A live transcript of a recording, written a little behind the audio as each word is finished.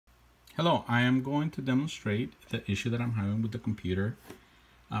Hello, I am going to demonstrate the issue that I'm having with the computer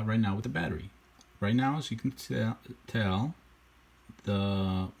right now with the battery. Right now, as you can tell,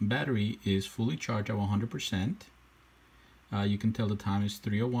 the battery is fully charged at 100%. You can tell the time is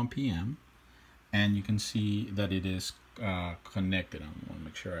 3:01 p.m. and you can see that it is connected. I want to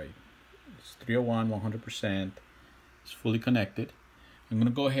make sure it's 3:01, 100%. It's fully connected. I'm going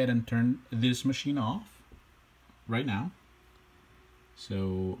to go ahead and turn this machine off right now.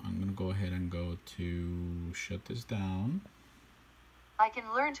 So I'm going to go ahead and go to shut this down. I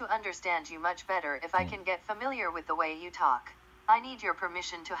can learn to understand you much better if I can get familiar with the way you talk. I need your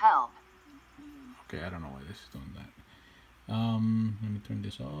permission to help. Okay, I don't know why this is doing that. Let me turn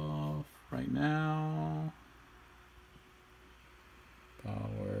this off right now.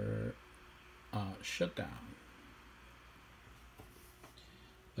 Power shut down.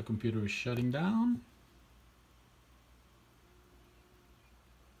 The computer is shutting down.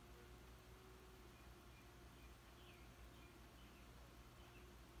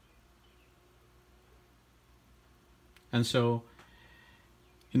 And so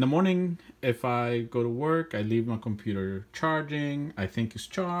in the morning, if I go to work, I leave my computer charging. I think it's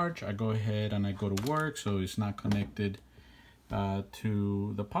charged. I go ahead and I go to work, so it's not connected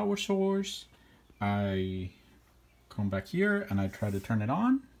to the power source. I come back here and I try to turn it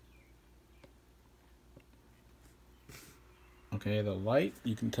on. Okay, the light,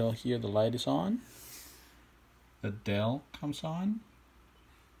 you can tell here the light is on. The Dell comes on.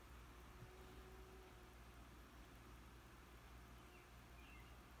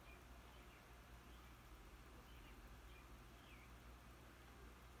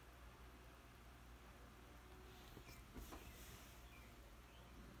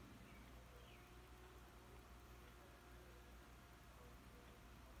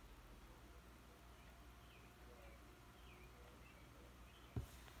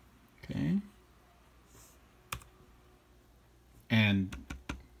 Okay. And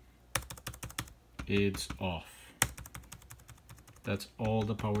it's off. That's all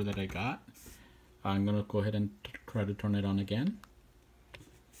the power that I got. I'm gonna go ahead and try to turn it on again.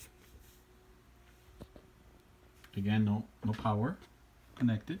 Again, no power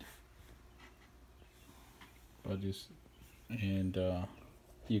connected. And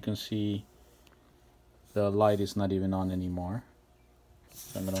you can see the light is not even on anymore.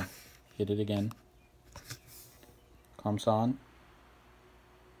 So I'm gonna hit it again. Comes on.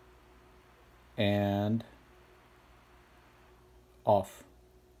 And off.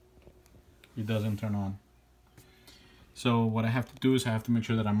 It doesn't turn on. So what I have to do is I have to make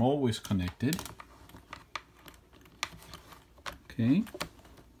sure that I'm always connected. Okay.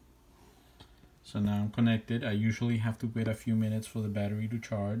 So now I'm connected. I usually have to wait a few minutes for the battery to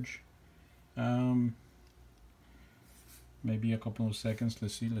charge. Maybe a couple of seconds.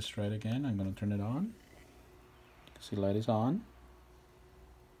 Let's see. Let's try it again. I'm gonna turn it on. See, light is on.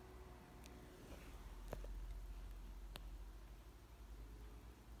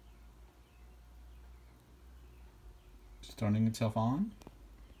 It's turning itself on.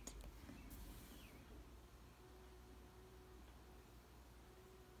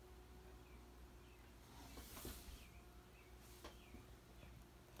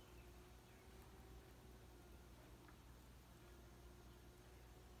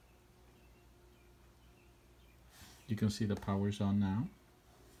 You can see the power's on now.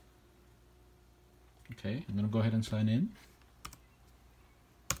 Okay, I'm gonna go ahead and sign in.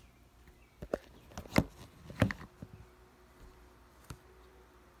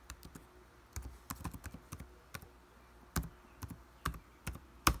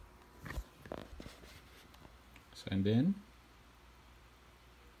 Signed in.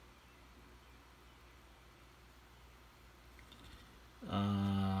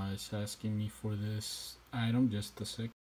 It's asking me for this item, just a sec.